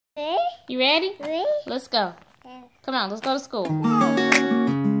You ready? Let's go. Come on, let's go to school.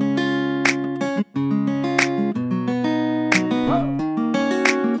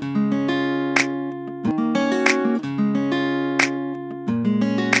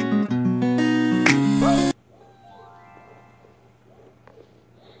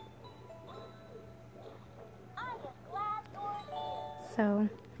 So,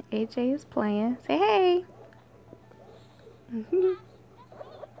 AJ is playing. Say hey.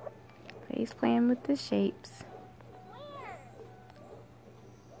 He's playing with the shapes.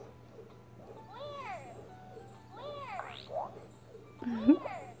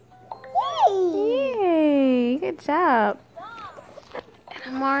 Yay! Good job.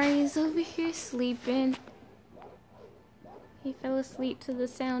 And Amari is over here sleeping. He fell asleep to the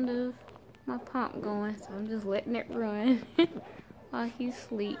sound of my pump going, so I'm just letting it run while he's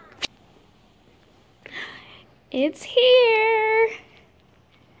asleep. It's here!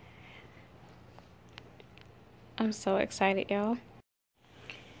 I'm so excited, y'all.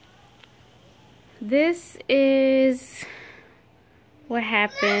 This is what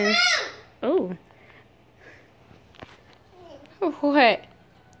happens. Oh. What?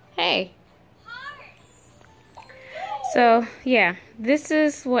 Hey. So, yeah, this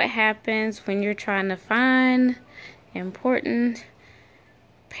is what happens when you're trying to find important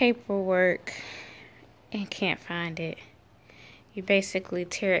paperwork and can't find it. You basically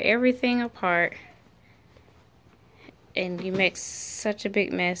tear everything apart and you make such a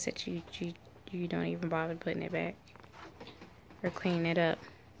big mess that you don't even bother putting it back or cleaning it up.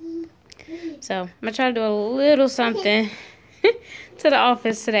 So, I'm going to try to do a little something to the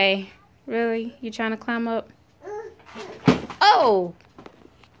office today. Really? You trying to climb up? Oh!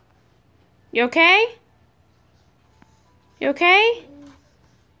 You okay? You okay?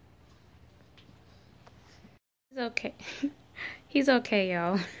 He's okay. He's okay,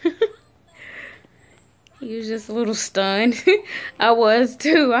 y'all. He was just a little stunned. I was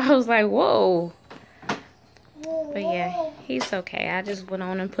too. I was like, whoa. But yeah, he's okay. I just went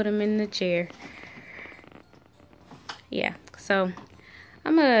on and put him in the chair. Yeah, so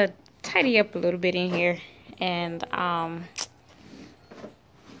I'm gonna tidy up a little bit in here and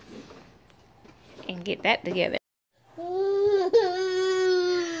get that together.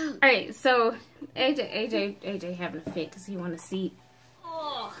 Alright, so AJ having a fit because he want to see.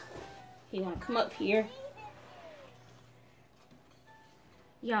 Oh, he want to come up here.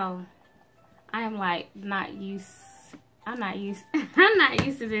 Y'all, I am like I'm not used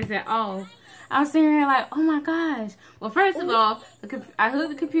to this at all. I was sitting here like, oh my gosh. Well, first of all, I hooked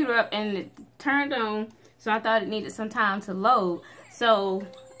the computer up and it turned on, so I thought it needed some time to load. So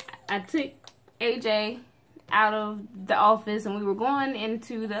I took AJ out of the office and we were going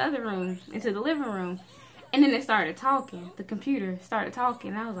into the other room, into the living room. And then it started talking. The computer started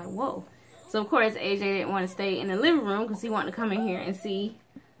talking. And I was like, whoa. So, of course, AJ didn't want to stay in the living room because he wanted to come in here and see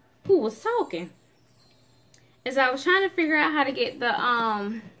who was talking. And so I was trying to figure out how to get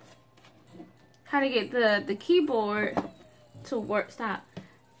the keyboard to work. Stop.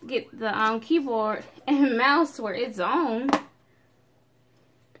 Get the keyboard and mouse where it's on.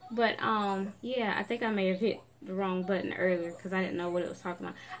 But yeah, I think I may have hit the wrong button earlier because I didn't know what it was talking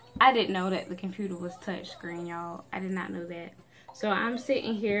about. I didn't know that the computer was touchscreen, y'all. I did not know that. So I'm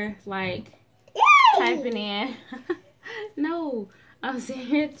sitting here like typing in. No, I'm sitting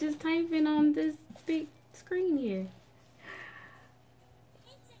here just typing on this big screen here.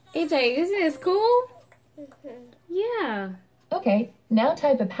 AJ, isn't this cool? Yeah. Okay, now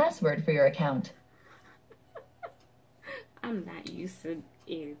type a password for your account. I'm not used to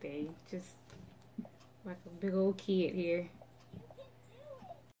anything. Just like a big old kid here.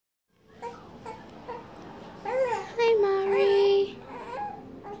 Hi, Mari.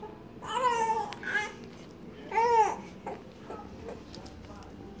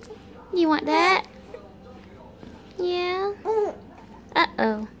 You want that? Yeah.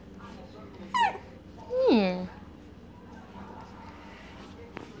 Uh-oh. Yeah.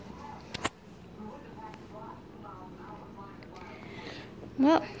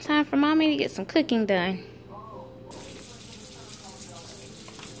 Well, time for Mommy to get some cooking done.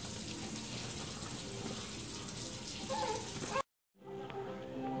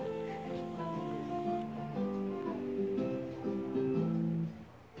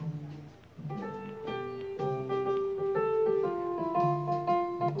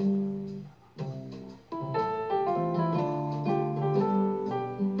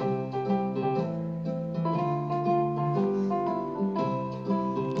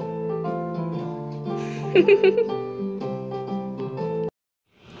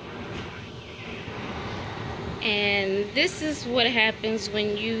 And this is what happens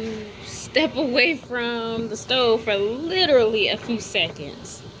when you step away from the stove for literally a few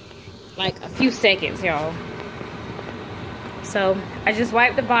seconds. Like a few seconds, y'all. So I just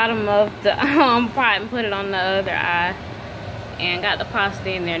wiped the bottom of the pot and put it on the other eye. And got the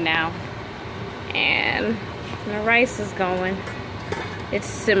pasta in there now. And the rice is going. It's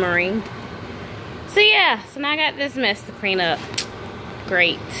simmering. So yeah, so now I got this mess to clean up.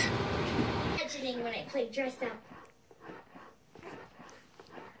 Great. Imagining when I play dress up.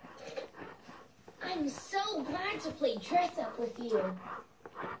 I'm so glad to play dress up with you.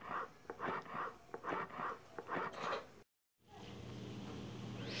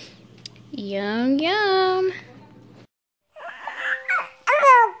 Yum, yum.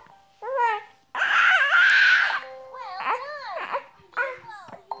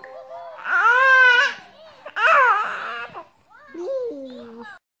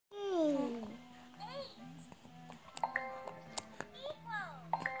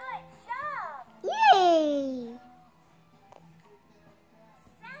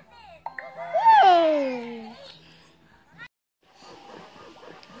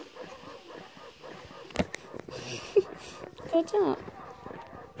 Good job.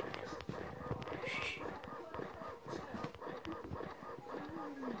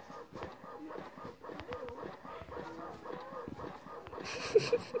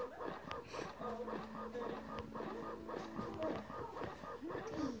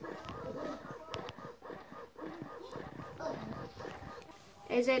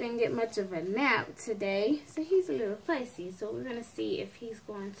 AJ didn't get much of a nap today, so he's a little fussy. So we're gonna see if he's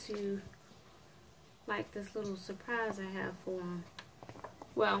going to like this little surprise I have for him.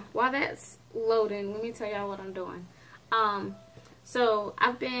 Well, while that's loading, let me tell y'all what I'm doing. So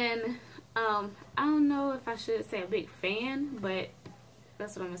I've been, I don't know if I should say a big fan, but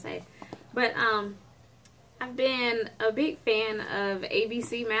that's what I'm gonna say. But I've been a big fan of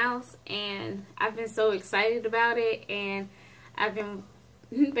ABC Mouse, and I've been so excited about it, and I've been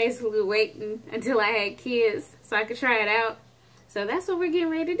basically waiting until I had kids so I could try it out. So that's what we're getting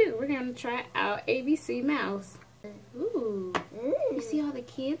ready to do. We're going to try out ABC Mouse. Ooh. You see all the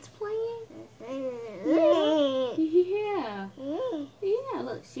kids playing? Yeah. Yeah,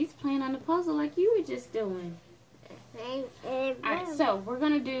 look, she's playing on the puzzle like you were just doing. Alright, so we're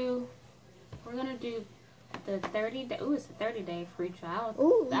going to do the 30-day, ooh, it's a 30-day free trial.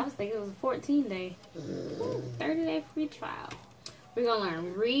 I was thinking it was a 14-day. 30-day free trial. We're going to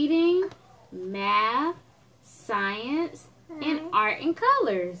learn reading, math, science, and art and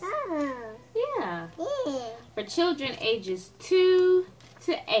colors. Yeah. For children ages 2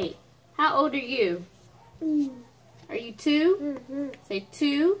 to 8. How old are you? Are you 2? Say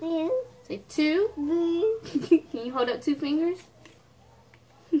 2. Say 2. Can you hold up 2 fingers?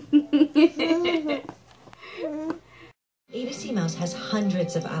 ABC Mouse has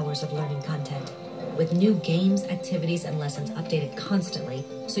hundreds of hours of learning content, with new games, activities, and lessons updated constantly,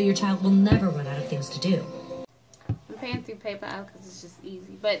 so your child will never run out of things to do. I'm paying through PayPal because it's just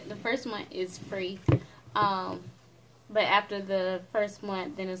easy, but the first month is free. But after the first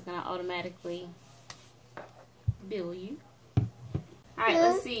month, then it's gonna automatically bill you. All right,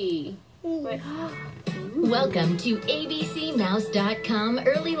 let's see. Welcome to abcmouse.com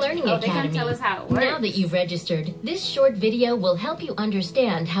Early Learning They Academy. can tell us how it works. Now that you've registered, this short video will help you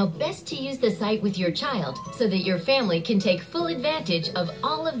understand how best to use the site with your child so that your family can take full advantage of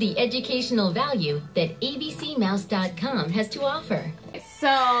all of the educational value that abcmouse.com has to offer.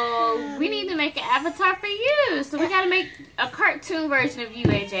 So we need to make an avatar for you. So we gotta make a cartoon version of you,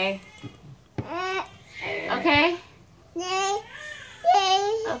 AJ. Okay?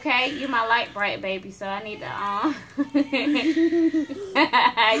 Okay, you're my light bright baby, so I need to you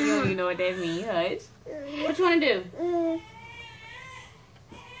don't even know what that means, hush. What you wanna do? Wanna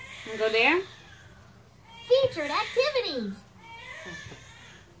go there? Featured activities.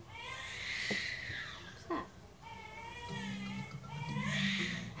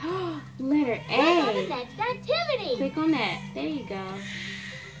 Letter Click on the A. next activity. Click on that. There you go.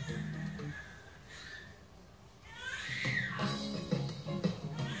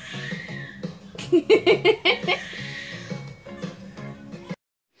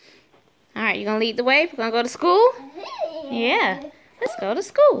 Alright, you gonna lead the way? We're gonna go to school? Yeah. Let's go to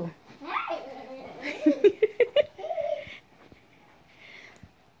school.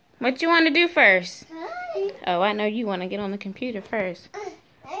 What you want to do first? Oh, I know you want to get on the computer first.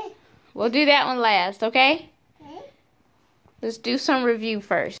 We'll do that one last, okay? Let's do some review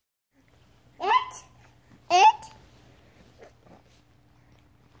first.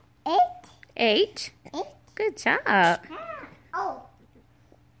 Eight. Good job.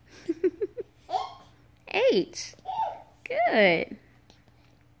 8. Good.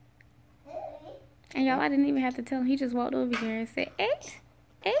 And y'all, I didn't even have to tell him. He just walked over here and said, 8.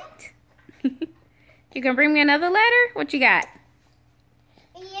 8. You gonna bring me another letter? What you got?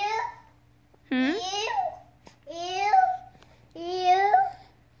 Hmm?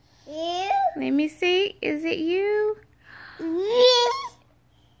 Let me see. Is it you?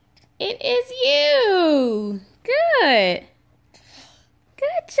 It is you. Good.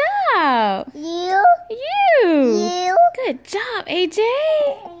 Good job. You. Good job, AJ.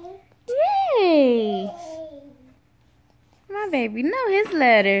 Yay. My baby know his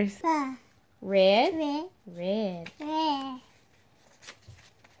letters. Red.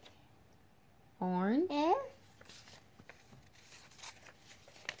 Orange.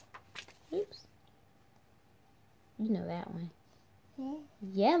 Oops. You know that one.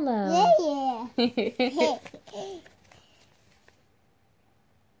 Yellow.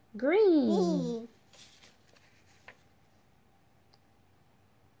 Green.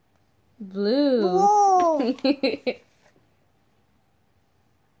 Blue.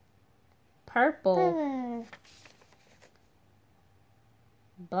 Purple.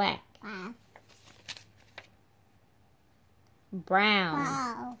 Black.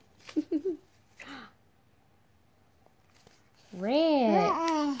 Brown.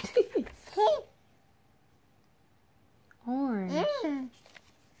 Red. Orange.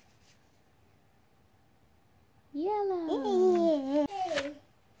 Yellow.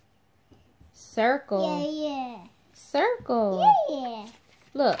 Circle. Circle.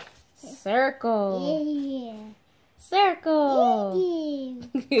 Look. Circle. Circle.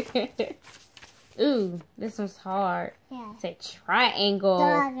 Ooh, this one's hard. Say triangle.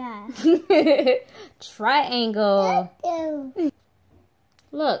 Triangle.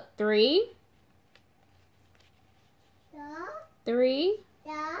 Look, 3. 3.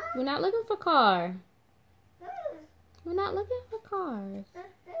 We're not looking for car. We're not looking for cars.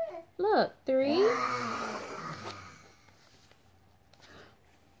 Look, 3.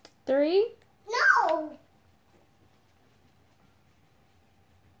 3. No.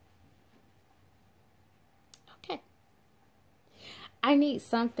 Okay. I need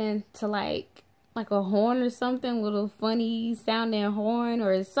something to like a horn or something, little funny sounding horn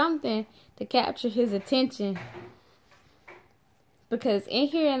or something to capture his attention. Because in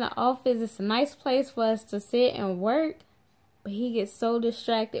here in the office, it's a nice place for us to sit and work. But he gets so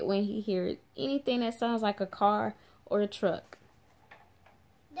distracted when he hears anything that sounds like a car or a truck.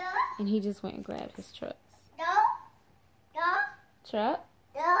 And he just went and grabbed his trucks. Truck.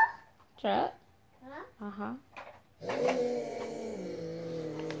 Truck. Uh-huh.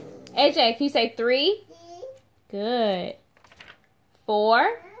 AJ, can you say 3? Good.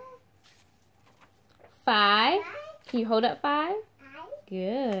 4. 5. Can you hold up 5?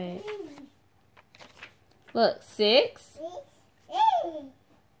 Good. Look, 6.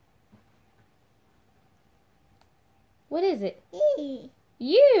 What is it?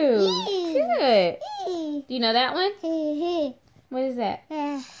 You. Good. Do you know that one? What is that?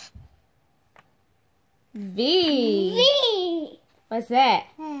 V. What's that?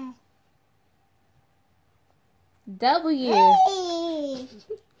 W.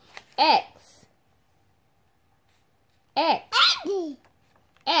 X. X.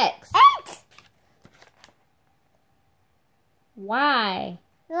 X. Y.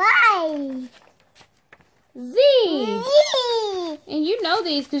 Z. And you know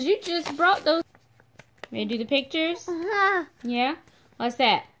these because you just brought those. Ready to do the pictures? Yeah? What's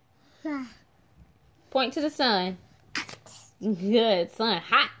that? Point to the sun. Good. Sun.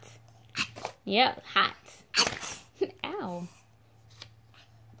 Hot. Yep. Hot. Ow.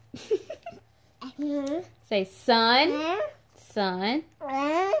 Say sun. Sun.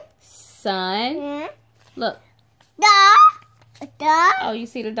 Sun. Look. Oh, you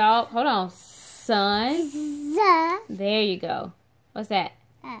see the dog? Hold on. Sun. There you go. What's that?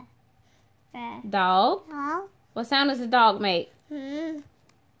 Dog. What sound does the dog make?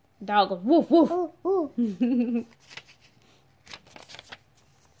 Dog goes woof woof.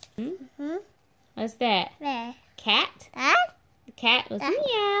 What's that? Cat. The cat was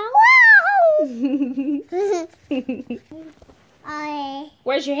meow.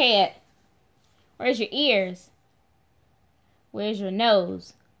 Where's your head? Where's your ears? Where's your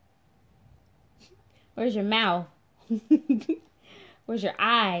nose? Where's your mouth? Where's your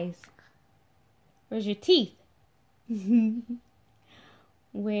eyes? Where's your teeth?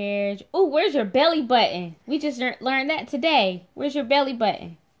 Where's your belly button? We just learned that today. Where's your belly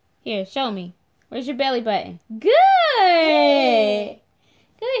button? Here, show me. Where's your belly button? Good.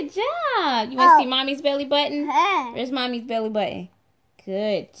 Good job. You want to see mommy's belly button? Where's mommy's belly button?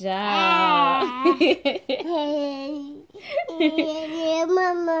 Good job.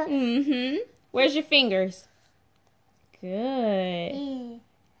 Mama. Where's your fingers? Good.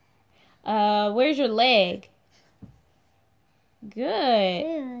 Where's your leg?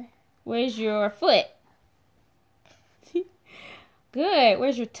 Good. Where's your foot? Good.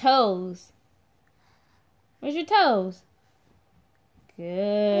 Where's your toes? Where's your toes?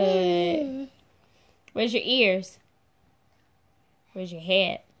 Good. Where's your ears? Where's your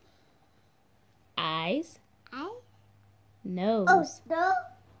head? Eyes? Nose. No.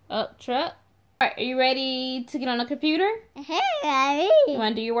 Oh, truck. All right, are you ready to get on the computer? Hey, You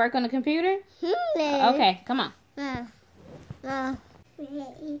want to do your work on the computer? Okay, come on. All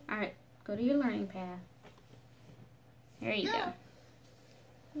right, go to your learning path. There you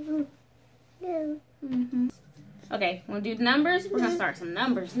go. Okay, want to do the numbers? We're going to start some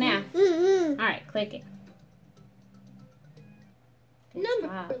numbers now. All right, click it. Good Number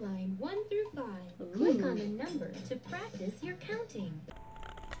job. line 1 through 5. Click on the number to practice your counting.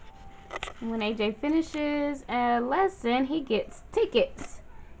 When AJ finishes a lesson, he gets tickets.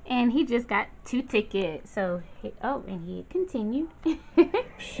 And he just got 2 tickets. So, and he continued.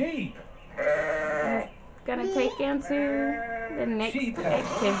 Sheep. Gonna take him to the next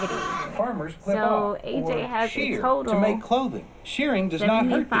activity. Farmers clip So off AJ or has a shear total to make clothing. Shearing does not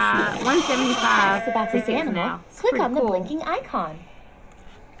hurt the sheep. 175 About this tickets animal, now. It's click pretty on the cool. blinking icon.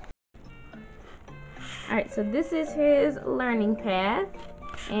 Alright, so this is his learning path.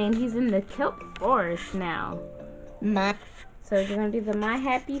 And he's in the kelp forest now. So you're gonna do the My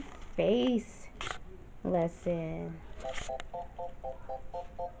Happy Face lesson.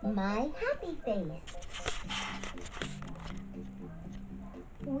 My happy face.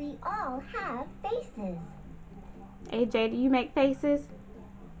 We all have faces. AJ, do you make faces?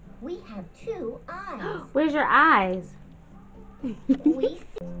 We have 2 eyes. Where's your eyes? We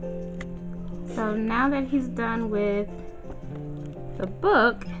So now that he's done with the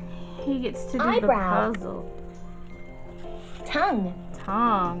book, he gets to do Eyebrow. the puzzle. tongue,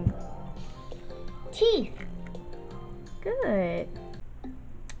 Tongue. teeth, Good.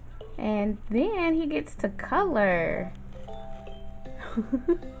 And then he gets to color.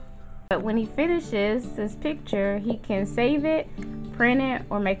 But when he finishes this picture, he can save it, print it,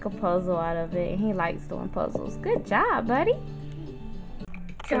 or make a puzzle out of it. And he likes doing puzzles. Good job, buddy.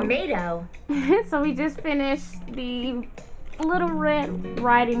 tomato, So we just finished the Little Red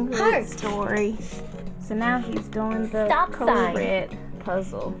Riding Hood Heart. story. So now he's doing the Stop color sign. red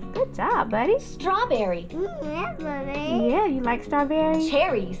puzzle. Good job, buddy. strawberry, Yeah, you like strawberries?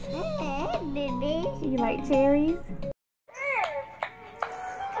 cherries, You like cherries?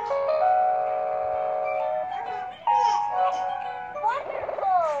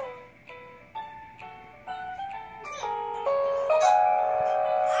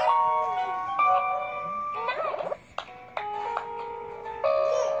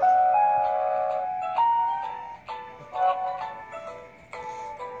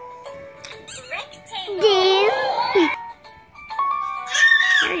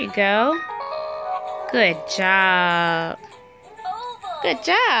 There you go. Good job. Good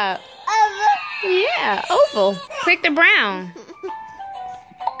job. Yeah, oval. Click the brown.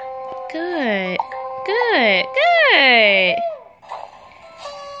 Good. Good. Good.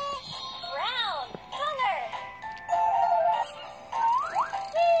 brown color,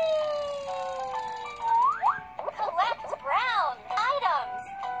 collect brown items.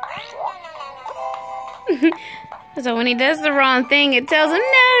 So when he does the wrong thing, it tells him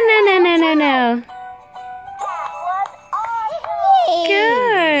no.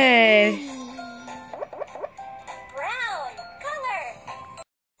 Good. Brown color.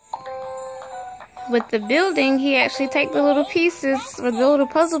 With the building, he actually take the little pieces, or the little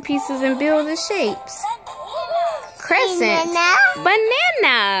puzzle pieces, and build the shapes. Crescent.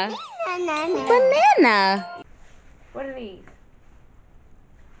 Banana. Banana. What are these?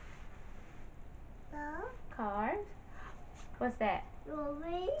 Cars. What's that?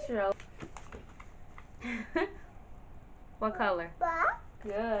 Tro- What color?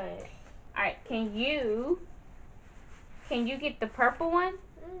 Good. Alright, can you get the purple one?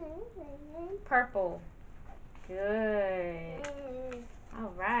 Purple. Good.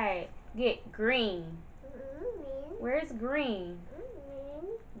 Alright. Get green. Where's green?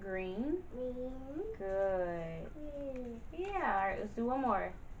 Green. Good. Yeah, alright, let's do one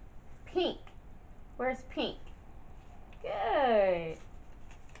more. Pink. Where's pink? Good.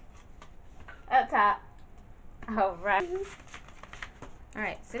 Up top. Alright.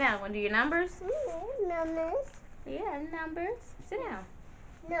 Alright, sit down. Want to do your numbers? Numbers. Yeah, numbers. Sit down.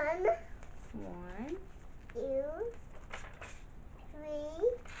 1, 1, 2, 3,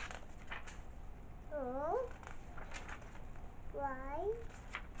 4,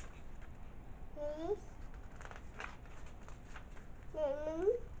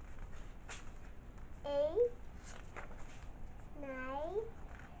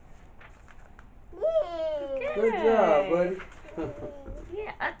 Good job, buddy.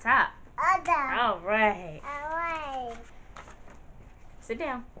 Yeah, up top. All right. Sit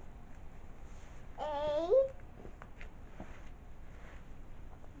down.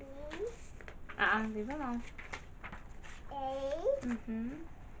 Leave it alone.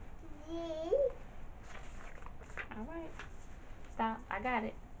 All right. Stop. I got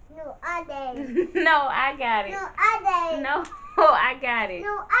it. No, I No, I got it. No, I No, I got it.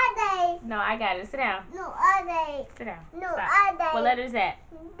 No, I No, I got it. Sit down. No, I Sit down. No, Stop. I What letter is that?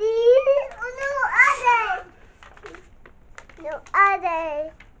 D. No, I No,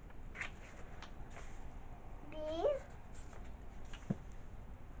 I B.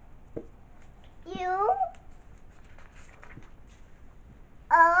 U.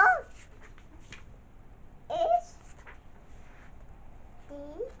 O. S. D.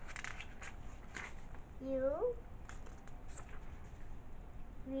 U.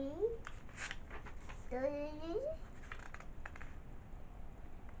 V. W.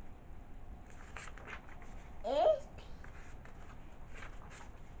 X.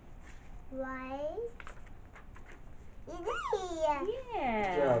 Y. Z.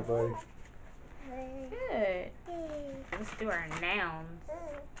 Yeah. Good job, buddy. Good. Let's do our nouns.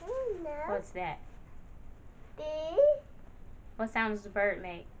 What's that? B. What sound does the bird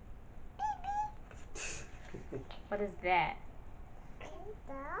make? What is that?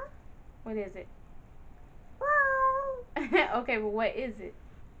 What is it? Wow. Okay, but what is it?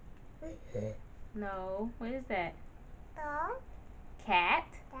 No. What is that? Dog. Cat.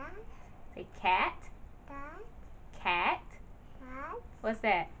 That. Say cat. That. Cat. That. What's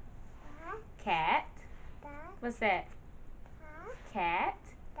that? That. Cat. That. What's that? That. Cat.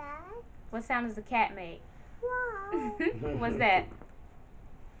 That. What sound does the cat make? Wow. What's that?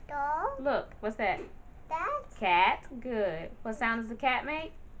 Dog. Look. What's that? That. Cat. Good. What sound does the cat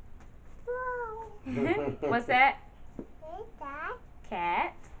make? Wow. What's that? That.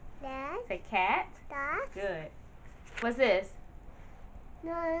 Cat. That. Say cat. That. Good. What's this?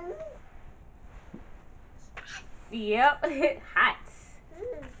 No. Yep. Hot.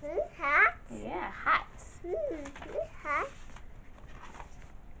 Hat. Yeah, hot. Hat.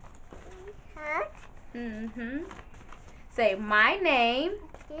 Hat. Say my name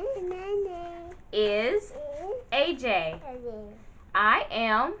My name is is AJ. Ellie. I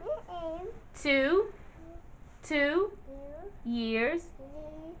am I am 2 you. years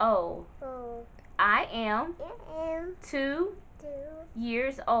old. Oh. I am I am 2 2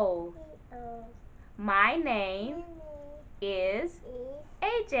 years old. old. My My name name is is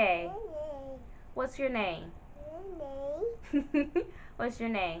AJ. Ellie. What's your name? My name What's your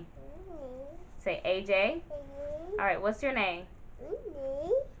name? is Say AJ. Ellie. All right, what's your name?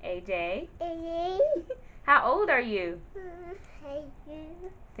 AJ. Ellie. How old are you? Hey,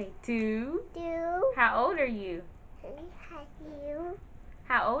 you. Say 2. Do. How old are you? Have you.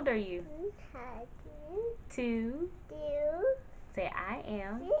 How old are you? Have you. 2. Do. Say I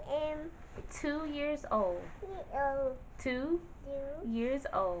am I am 2 years old. 2 Do. years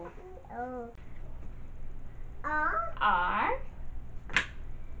old. Oh. R. R.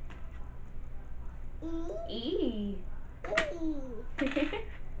 E. E. E.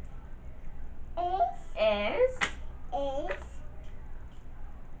 S. S. S.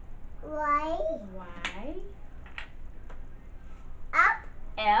 Y. Y. Up.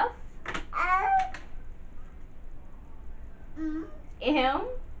 F. L. M. M.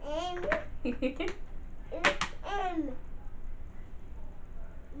 M.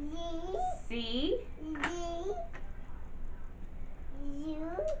 Z. C. Z. U.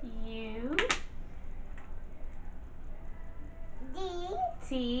 U. D.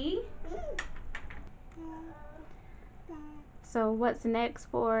 T. So what's next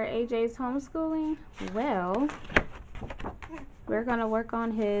for AJ's homeschooling? Well, we're going to work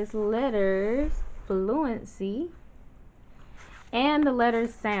on his letters fluency and the letter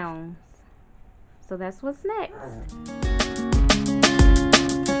sounds. So that's what's next.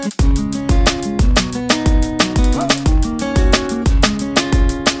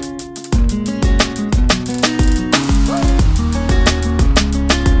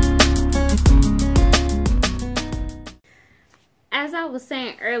 As I was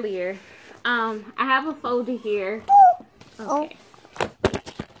saying earlier, I have a folder here. Okay.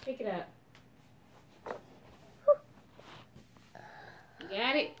 Pick it up. You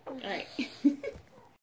got it? Alright.